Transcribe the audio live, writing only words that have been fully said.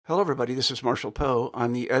Hello, everybody. This is Marshall Poe.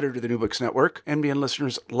 I'm the editor of the New Books Network. NBN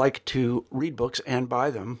listeners like to read books and buy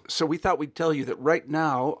them. So we thought we'd tell you that right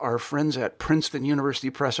now, our friends at Princeton University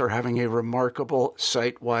Press are having a remarkable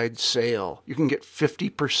site-wide sale. You can get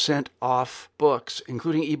 50% off books,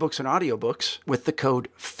 including ebooks and audiobooks, with the code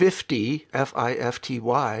 50,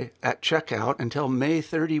 F-I-F-T-Y, at checkout until May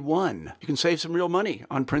 31. You can save some real money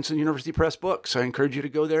on Princeton University Press books. I encourage you to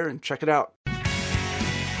go there and check it out.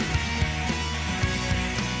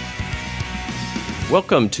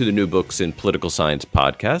 Welcome to the New Books in Political Science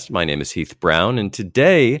podcast. My name is Heath Brown, and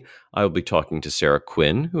today I will be talking to Sarah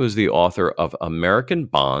Quinn, who is the author of American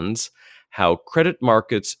Bonds, How Credit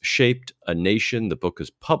Markets Shaped a Nation. The book is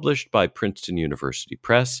published by Princeton University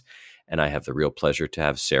Press, and I have the real pleasure to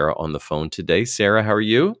have Sarah on the phone today. Sarah, how are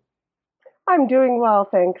you? I'm doing well,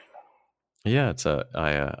 thanks. Yeah,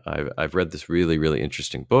 I've read this really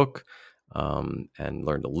interesting book. And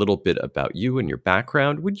learned a little bit about you and your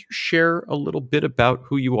background. Would you share a little bit about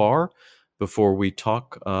who you are before we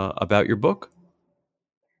talk about your book?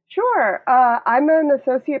 Sure. I'm an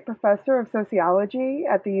associate professor of sociology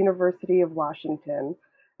at the University of Washington,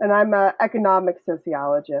 and I'm an economic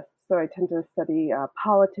sociologist, so I tend to study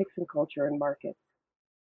politics and culture and markets.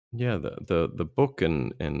 Yeah, the book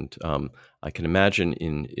and I can imagine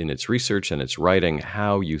in its research and its writing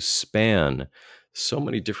how you span so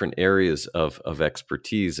many different areas of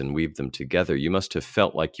expertise and weave them together. You must have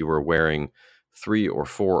felt like you were wearing 3 or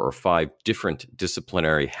 4 or 5 different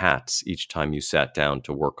disciplinary hats each time you sat down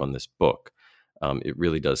to work on this book. It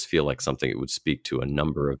really does feel like something that would speak to a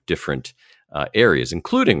number of different areas,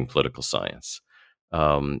 including political science.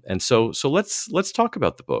 And so let's talk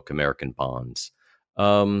about the book, American Bonds.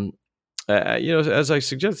 As I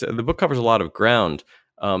suggested, the book covers a lot of ground.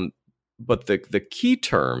 But the key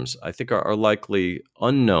terms, I think, are likely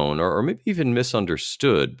unknown or maybe even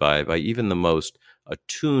misunderstood by even the most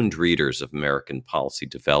attuned readers of American policy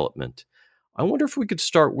development. I wonder if we could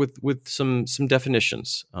start with some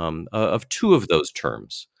definitions of 2 of those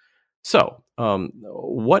terms. So,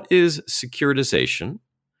 what is securitization?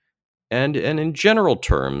 And in general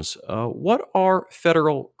terms, what are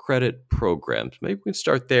federal credit programs? Maybe we can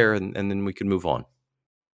start there and then we can move on.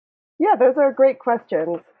 Yeah, those are great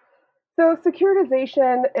questions. So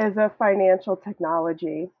securitization is a financial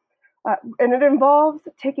technology, and it involves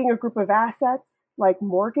taking a group of assets like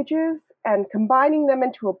mortgages and combining them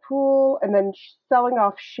into a pool and then selling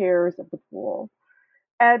off shares of the pool.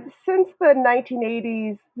 And since the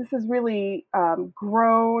 1980s, this has really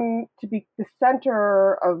grown to be the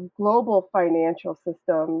center of global financial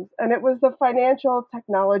systems. And it was the financial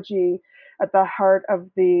technology at the heart of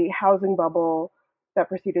the housing bubble that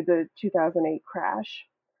preceded the 2008 crash.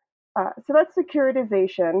 So that's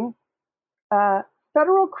securitization.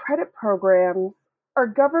 Federal credit programs are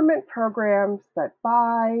government programs that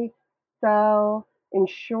buy, sell,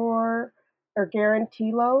 insure, or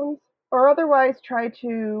guarantee loans, or otherwise try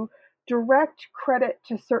to direct credit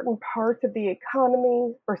to certain parts of the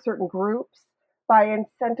economy or certain groups by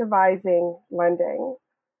incentivizing lending.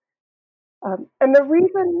 And the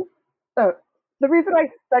reason I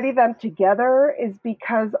study them together is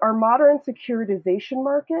because our modern securitization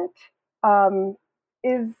market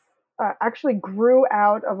is actually grew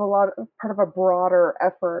out of part of a broader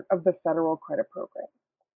effort of the federal credit program.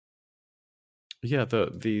 Yeah,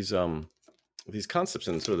 these concepts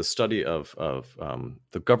and sort of the study of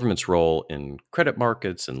the government's role in credit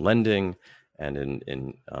markets and lending and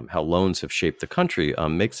in how loans have shaped the country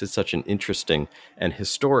makes it such an interesting and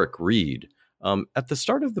historic read. At the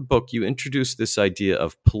start of the book, you introduce this idea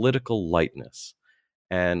of political lightness.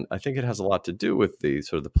 And I think it has a lot to do with the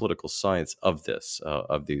sort of the political science of this,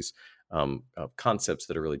 of these concepts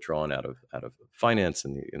that are really drawn out of finance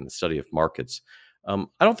and in the study of markets. I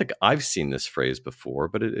don't think I've seen this phrase before,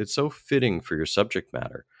 but it's so fitting for your subject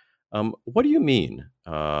matter. What do you mean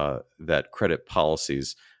that credit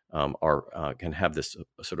policies can have this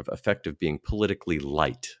sort of effect of being politically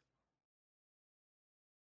light?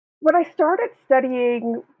 When I started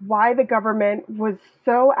studying why the government was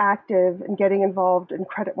so active in getting involved in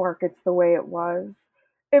credit markets the way it was,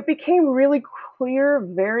 it became really clear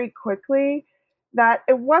very quickly that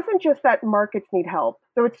it wasn't just that markets need help,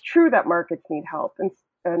 though it's true that markets need help,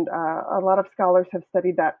 and a lot of scholars have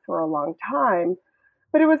studied that for a long time.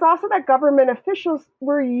 But it was also that government officials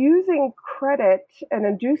were using credit and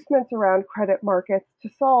inducements around credit markets to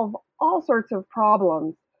solve all sorts of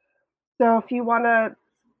problems. So if you want to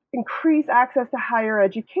increase access to higher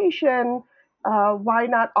education, why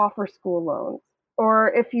not offer school loans?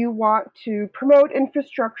 Or if you want to promote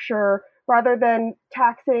infrastructure, rather than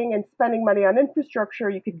taxing and spending money on infrastructure,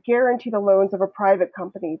 you could guarantee the loans of a private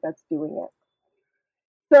company that's doing it.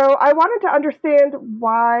 So I wanted to understand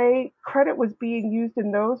why credit was being used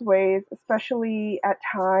in those ways, especially at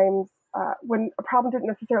times when a problem didn't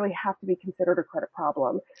necessarily have to be considered a credit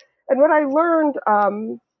problem. And what I learned,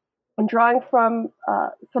 and drawing from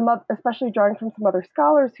especially drawing from some other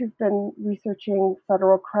scholars who've been researching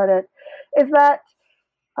federal credit, is that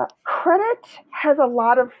credit has a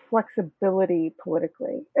lot of flexibility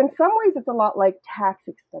politically. In some ways, it's a lot like tax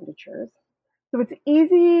expenditures. So it's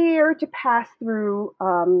easier to pass through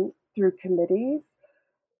committees.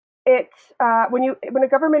 When a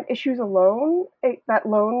government issues a loan, that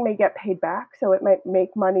loan may get paid back, so it might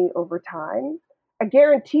make money over time. A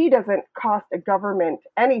guarantee doesn't cost a government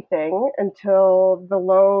anything until the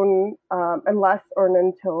loan, unless or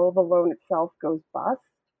until the loan itself goes bust.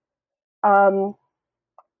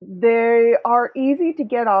 They are easy to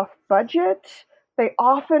get off budget. They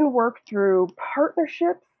often work through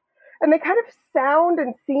partnerships, and they kind of sound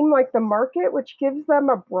and seem like the market, which gives them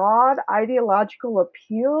a broad ideological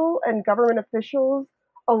appeal and government officials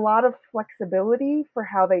a lot of flexibility for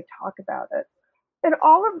how they talk about it. And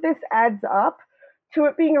all of this adds up to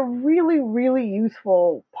it being a really, really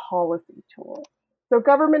useful policy tool. So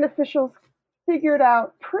government officials figured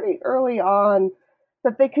out pretty early on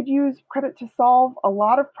that they could use credit to solve a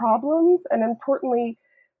lot of problems, and importantly,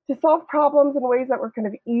 to solve problems in ways that were kind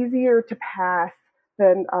of easier to pass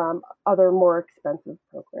than other more expensive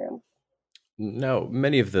programs. Now,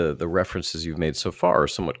 many of the references you've made so far are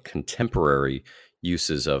somewhat contemporary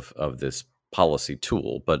uses of this policy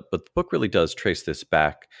tool, but the book really does trace this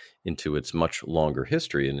back into its much longer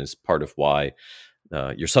history, and is part of why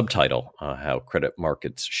your subtitle, "How Credit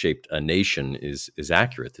Markets Shaped a Nation," is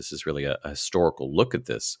accurate. This is really a historical look at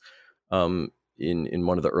this. In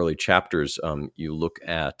one of the early chapters, you look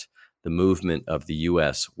at the movement of the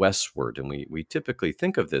U.S. westward, and we typically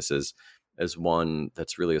think of this as one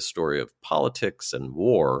that's really a story of politics and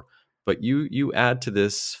war, but you add to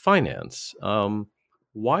this finance.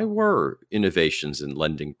 Why were innovations in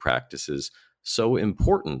lending practices so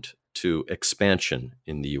important to expansion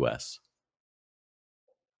in the U.S.?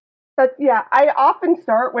 Yeah, I often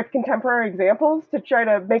start with contemporary examples to try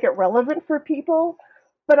to make it relevant for people.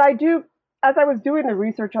 But as I was doing the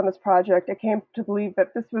research on this project, I came to believe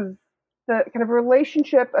that this was the kind of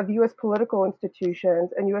relationship of US political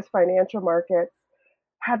institutions and US financial markets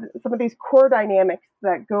had some of these core dynamics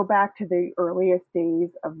that go back to the earliest days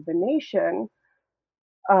of the nation.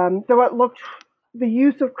 So the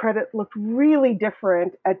use of credit looked really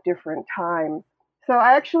different at different times. So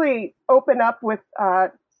I actually open up with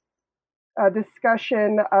a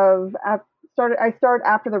discussion of I start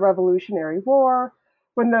after the Revolutionary War,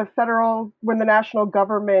 when the national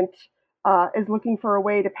government is looking for a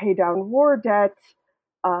way to pay down war debt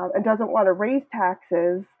and doesn't want to raise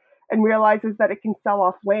taxes, and realizes that it can sell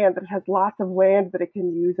off land, that it has lots of land that it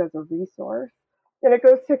can use as a resource. And it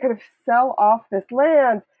goes to kind of sell off this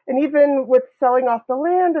land. And even with selling off the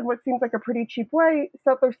land in what seems like a pretty cheap way,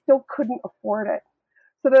 settlers still couldn't afford it.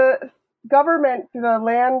 So the government, through the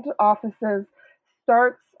land offices,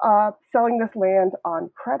 starts selling this land on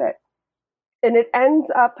credit. And it ends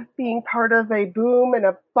up being part of a boom and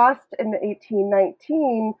a bust in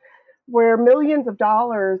 1819, where millions of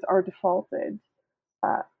dollars are defaulted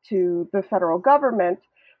to the federal government.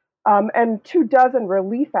 And 24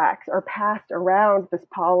 relief acts are passed around this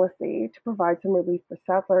policy to provide some relief for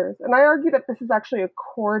settlers. And I argue that this is actually a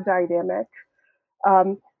core dynamic,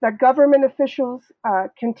 that government officials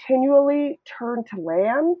continually turn to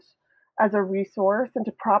land as a resource and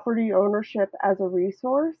to property ownership as a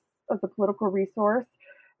resource, as a political resource.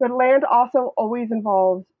 But land also always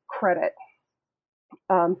involves credit.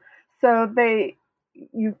 So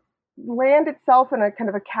land itself in a kind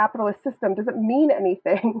of a capitalist system doesn't mean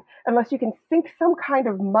anything unless you can sink some kind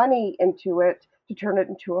of money into it to turn it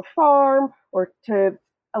into a farm or to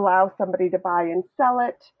allow somebody to buy and sell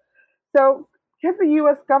it. So because the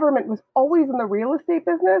US government was always in the real estate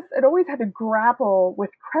business, it always had to grapple with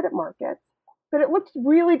credit markets. But it looked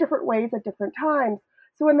really different ways at different times.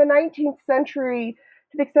 So in the 19th century,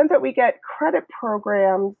 to the extent that we get credit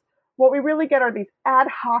programs, what we really get are these ad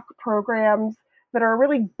hoc programs that are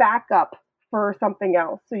really backup for something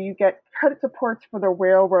else. So you get credit supports for the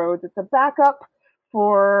railroads. It's a backup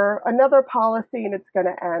for another policy, and it's going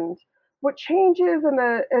to end. What changes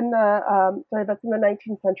that's in the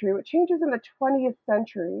 19th century. What changes in the 20th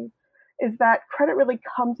century is that credit really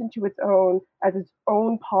comes into its own as its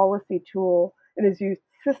own policy tool and is used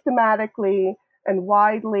systematically and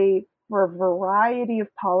widely for a variety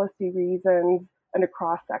of policy reasons and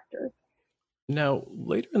across sectors. Now,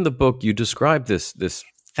 later in the book, you describe this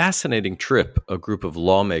fascinating trip a group of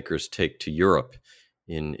lawmakers take to Europe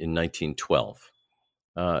in 1912.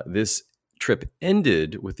 This trip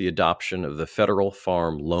ended with the adoption of the Federal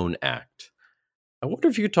Farm Loan Act. I wonder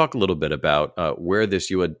if you could talk a little bit about where this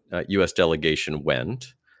U.S. delegation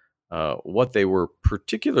went, what they were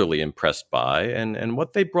particularly impressed by, and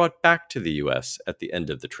what they brought back to the U.S. at the end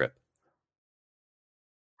of the trip.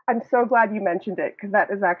 I'm so glad you mentioned it because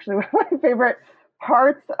that is actually one of my favorite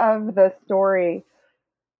parts of the story.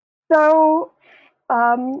 So,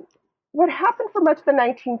 what happened for much of the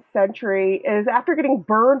 19th century is after getting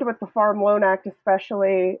burned with the Farm Loan Act,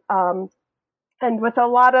 especially, and with a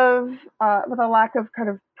lack of kind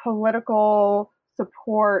of political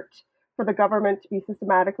support for the government to be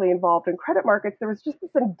systematically involved in credit markets, there was just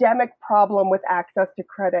this endemic problem with access to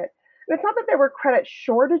credit. And it's not that there were credit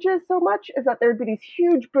shortages so much as that there'd be these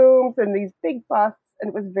huge booms and these big busts, and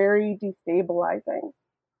it was very destabilizing.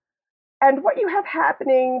 And what you have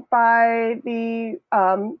happening by the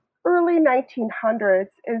early 1900s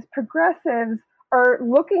is progressives are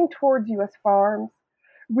looking towards US farms,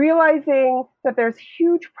 realizing that there's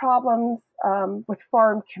huge problems with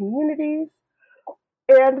farm communities.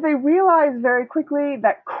 And they realize very quickly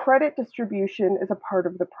that credit distribution is a part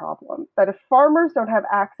of the problem. That if farmers don't have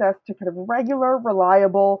access to kind of regular,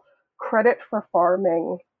 reliable credit for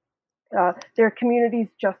farming, their communities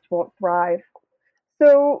just won't thrive.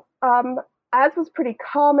 So, as was pretty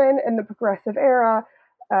common in the progressive era,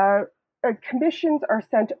 commissions are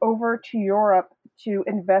sent over to Europe to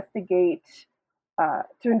investigate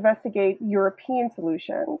European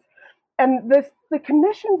solutions. And the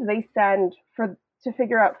commissions they send to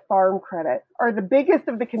figure out farm credit are the biggest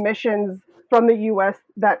of the commissions from the U.S.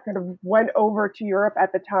 that kind of went over to Europe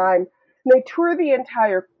at the time. And they tour the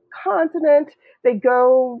entire continent. They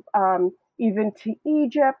go even to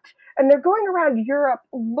Egypt, and they're going around Europe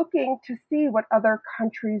looking to see what other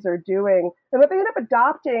countries are doing. And what they end up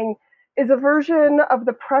adopting is a version of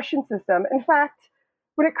the Prussian system. In fact,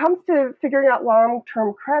 when it comes to figuring out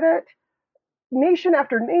long-term credit, nation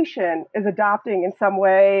after nation is adopting in some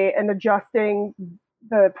way and adjusting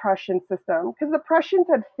the Prussian system because the Prussians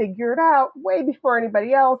had figured out way before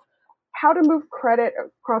anybody else how to move credit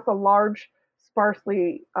across a large,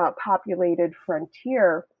 sparsely populated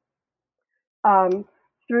frontier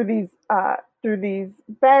through these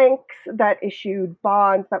banks that issued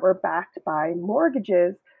bonds that were backed by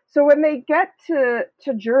mortgages. So when they get to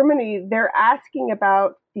Germany, they're asking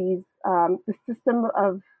about the system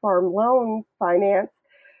of farm loan finance,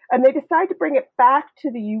 and they decide to bring it back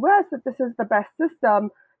to the U.S. that this is the best system,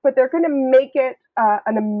 but they're going to make it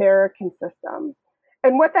an American system.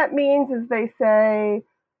 And what that means is they say,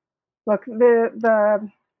 look, the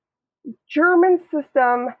German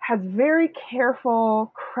system has very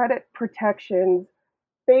careful credit protections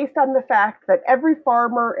based on the fact that every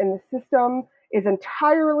farmer in the system is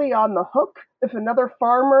entirely on the hook if another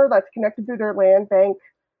farmer that's connected through their land bank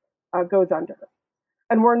goes under.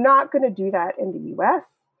 And we're not going to do that in the US.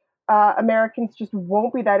 Americans just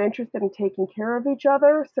won't be that interested in taking care of each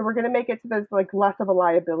other. So we're going to make it so there's like less of a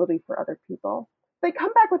liability for other people. They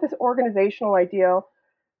come back with this organizational idea,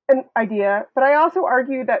 but I also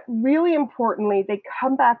argue that really importantly, they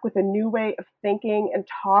come back with a new way of thinking and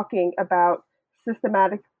talking about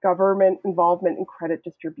systematic government involvement in credit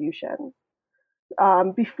distribution.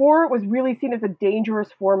 Before it was really seen as a dangerous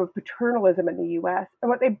form of paternalism in the US.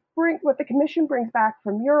 And what the Commission brings back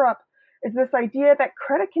from Europe is this idea that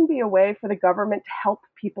credit can be a way for the government to help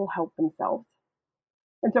people help themselves.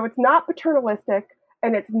 And so it's not paternalistic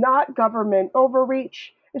and it's not government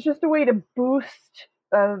overreach. It's just a way to boost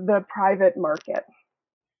the private market.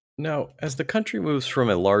 Now, as the country moves from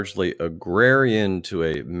a largely agrarian to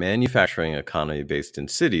a manufacturing economy based in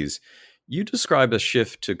cities, you describe a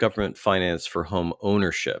shift to government finance for home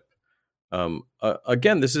ownership.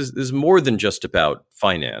 Again, this is more than just about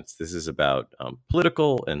finance. This is about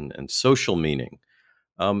political and social meaning.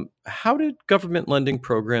 How did government lending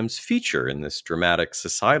programs feature in this dramatic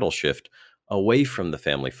societal shift away from the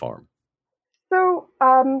family farm? So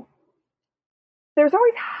there's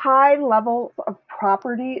always high levels of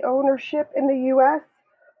property ownership in the US.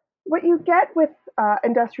 What you get with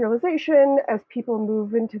industrialization as people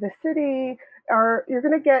move into the city you're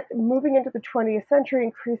going to get, moving into the 20th century,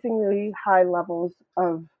 increasingly high levels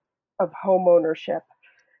of home ownership.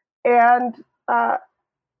 And the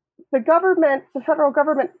federal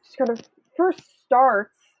government kind of first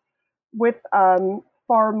starts with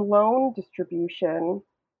farm loan distribution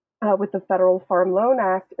with the Federal Farm Loan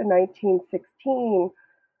Act in 1916.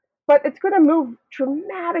 But it's going to move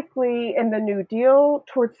dramatically in the New Deal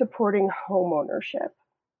towards supporting home ownership.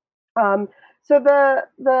 So the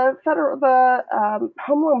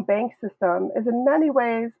home loan bank system is in many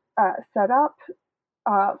ways set up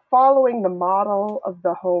following the model of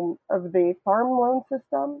the farm loan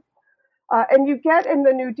system. And you get in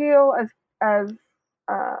the New Deal uh,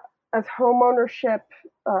 as home ownership,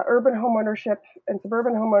 urban home ownership, and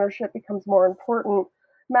suburban home ownership becomes more important,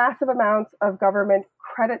 massive amounts of government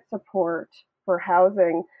credit support for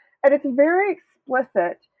housing, and it's very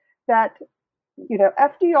explicit that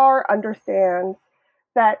FDR understands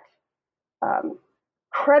that um,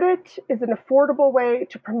 credit is an affordable way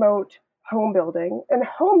to promote home building. And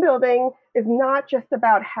home building is not just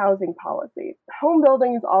about housing policy. Home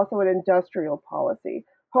building is also an industrial policy.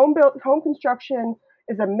 Home construction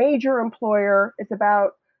is a major employer. It's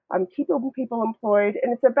about keeping people employed,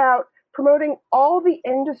 and it's about promoting all the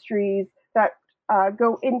industries that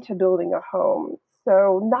go into building a home.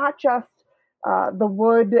 So not just the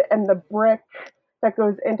wood and the brick that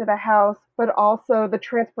goes into the house, but also the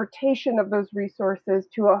transportation of those resources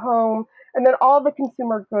to a home, and then all the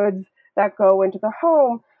consumer goods that go into the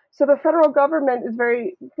home. So the federal government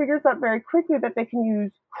figures out very quickly that they can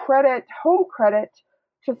use home credit,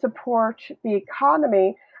 to support the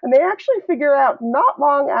economy. And they actually figure out not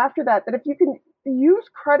long after that if you can use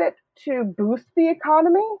credit to boost the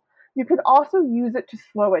economy, you can also use it to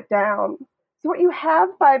slow it down. So what you have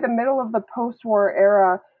by the middle of the post-war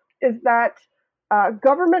era is that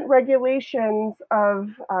government regulations of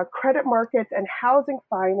credit markets and housing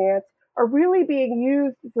finance are really being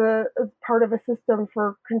used as part of a system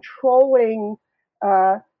for controlling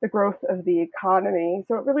the growth of the economy.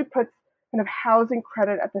 So it really puts kind of housing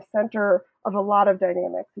credit at the center of a lot of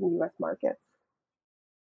dynamics in U.S. markets.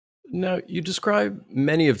 Now, you describe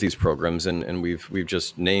many of these programs, and we've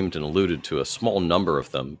just named and alluded to a small number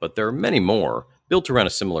of them, but there are many more built around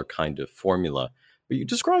a similar kind of formula. But you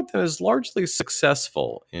describe them as largely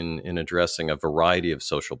successful in addressing a variety of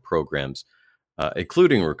social programs,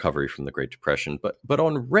 including recovery from the Great Depression. But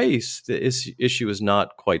on race, the issue is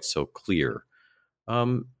not quite so clear.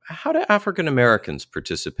 How do African Americans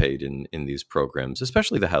participate in these programs,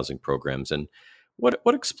 especially the housing programs, and what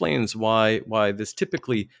explains why this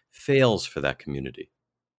typically fails for that community?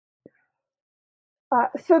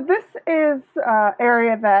 So this is an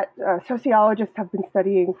area that sociologists have been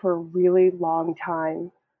studying for a really long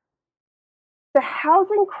time. The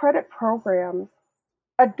housing credit programs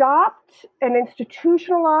adopt and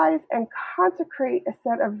institutionalize and consecrate a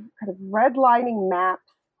set of kind of redlining maps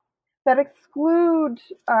that exclude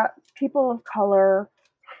people of color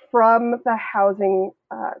from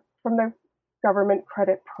from the government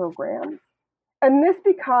credit programs. And this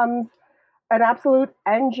becomes an absolute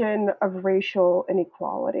engine of racial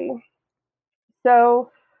inequality.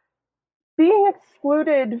 So being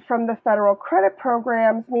excluded from the federal credit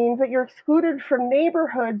programs means that you're excluded from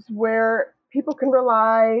neighborhoods where people can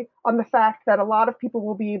rely on the fact that a lot of people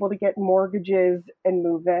will be able to get mortgages and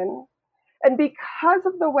move in. And because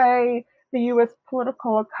of the way the U.S.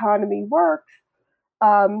 political economy works,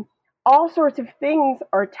 all sorts of things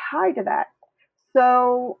are tied to that.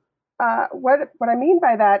 So what I mean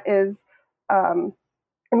by that is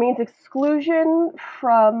it means exclusion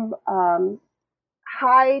from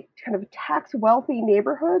high kind of tax wealthy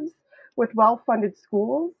neighborhoods with well-funded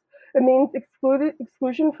schools. It means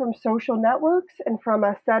exclusion from social networks and from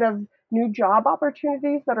a set of new job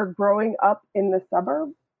opportunities that are growing up in the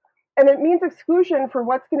suburbs. And it means exclusion for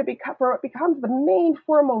what becomes the main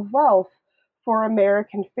form of wealth for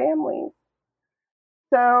American families.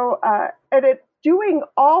 So, and it's doing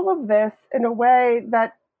all of this in a way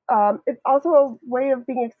that it's also a way of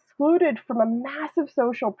being excluded from a massive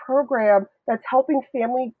social program that's helping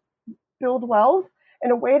families build wealth in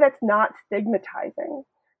a way that's not stigmatizing.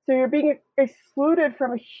 So you're being excluded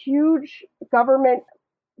from a huge government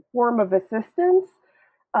form of assistance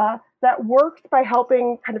that works by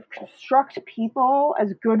helping kind of construct people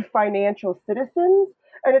as good financial citizens.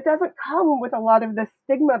 And it doesn't come with a lot of the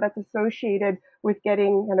stigma that's associated with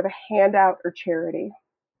getting kind of a handout or charity.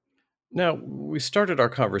 Now, we started our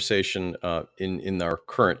conversation in our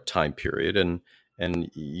current time period,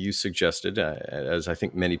 and you suggested, as I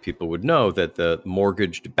think many people would know, that the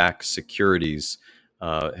mortgage-backed securities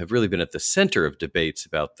have really been at the center of debates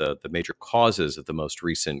about the major causes of the most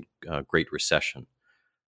recent Great Recession.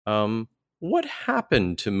 What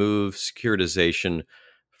happened to move securitization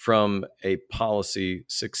from a policy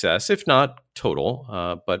success, if not total,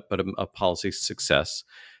 but a policy success,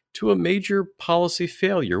 to a major policy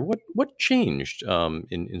failure? What changed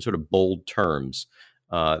in sort of bold terms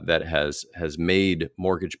that has made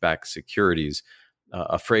mortgage-backed securities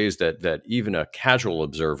a phrase that even a casual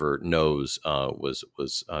observer knows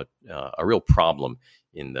was a real problem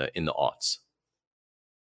in the aughts?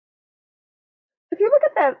 If you look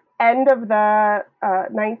at end of the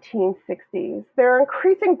 1960s, there are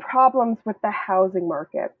increasing problems with the housing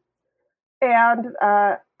market. And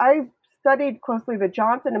I studied closely the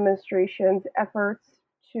Johnson administration's efforts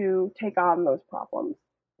to take on those problems.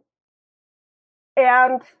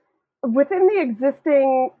 And within the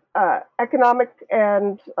existing economic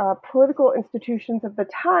and political institutions of the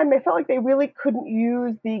time, they felt like they really couldn't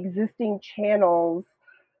use the existing channels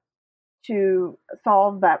to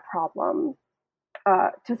solve that problem.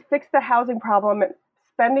 To fix the housing problem,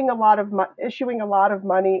 spending a lot of issuing a lot of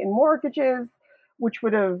money in mortgages, which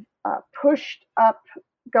would have pushed up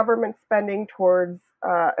government spending towards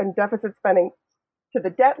and deficit spending to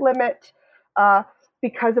the debt limit,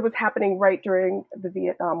 because it was happening right during the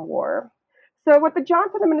Vietnam War. So what the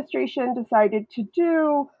Johnson administration decided to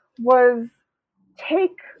do was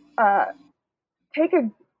take a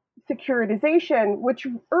securitization, which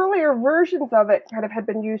earlier versions of it kind of had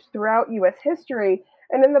been used throughout U.S. history.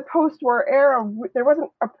 And in the post-war era, there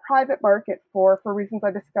wasn't a private market for reasons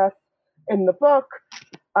I discuss in the book.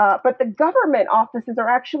 But the government offices are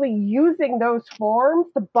actually using those forms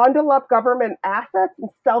to bundle up government assets and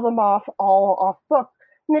sell them off all off book.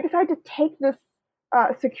 And they decided to take this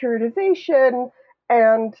securitization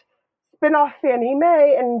and spin off Fannie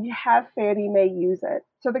Mae and have Fannie Mae use it.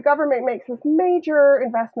 So the government makes this major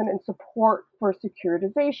investment in support for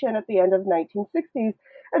securitization at the end of the 1960s.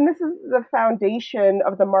 And this is the foundation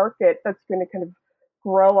of the market that's going to kind of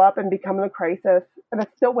grow up and become the crisis, and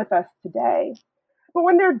it's still with us today. But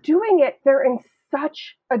when they're doing it, they're in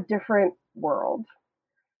such a different world.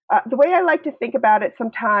 The way I like to think about it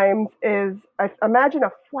sometimes is, imagine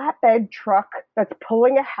a flatbed truck that's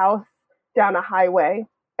pulling a house down a highway,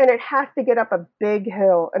 and it has to get up a big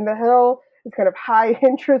hill, and the hill is kind of high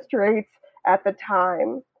interest rates at the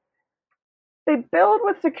time. They build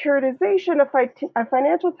with securitization a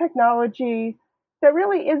financial technology that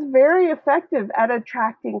really is very effective at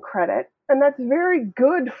attracting credit, and that's very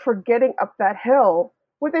good for getting up that hill.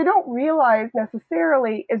 What they don't realize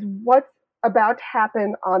necessarily is what's about to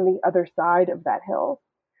happen on the other side of that hill,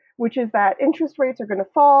 which is that interest rates are going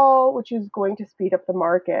to fall, which is going to speed up the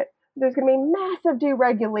market. There's going to be massive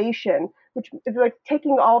deregulation, which is like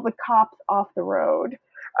taking all the cops off the road.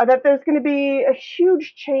 That there's going to be a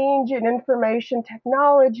huge change in information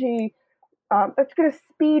technology that's going to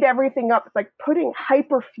speed everything up. It's like putting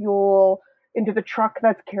hyperfuel into the truck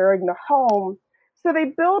that's carrying the home. So they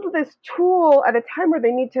build this tool at a time where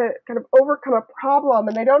they need to kind of overcome a problem,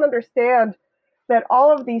 and they don't understand that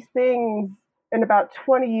all of these things in about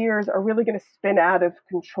 20 years are really going to spin out of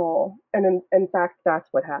control. And in fact, that's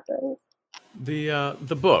what happens.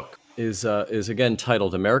 The book is again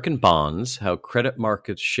titled American Bonds: How Credit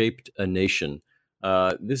Markets Shaped a Nation.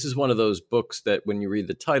 This is one of those books that when you read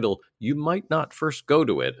the title, you might not first go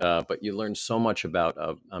to it, but you learn so much about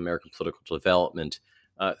American political development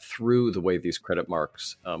through the way these credit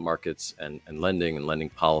markets and lending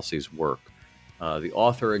policies work. The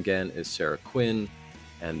author, again, is Sarah Quinn,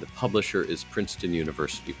 and the publisher is Princeton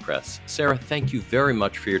University Press. Sarah, thank you very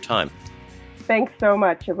much for your time. Thanks so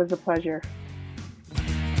much. It was a pleasure.